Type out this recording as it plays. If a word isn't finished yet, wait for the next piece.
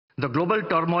The global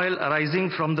turmoil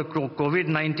arising from the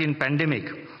COVID-19 pandemic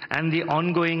and the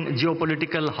ongoing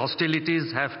geopolitical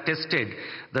hostilities have tested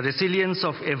the resilience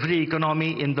of every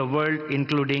economy in the world,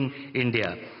 including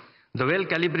India. The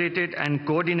well-calibrated and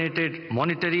coordinated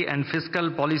monetary and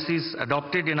fiscal policies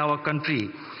adopted in our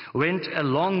country went a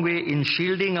long way in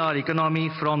shielding our economy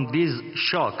from these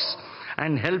shocks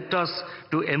and helped us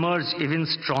to emerge even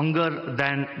stronger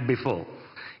than before.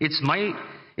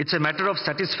 It's a matter of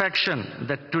satisfaction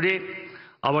that today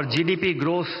our GDP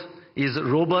growth is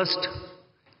robust,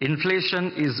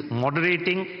 inflation is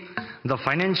moderating, the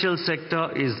financial sector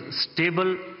is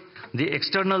stable, the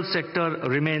external sector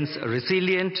remains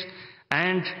resilient,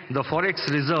 and the forex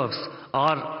reserves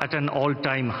are at an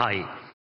all-time high.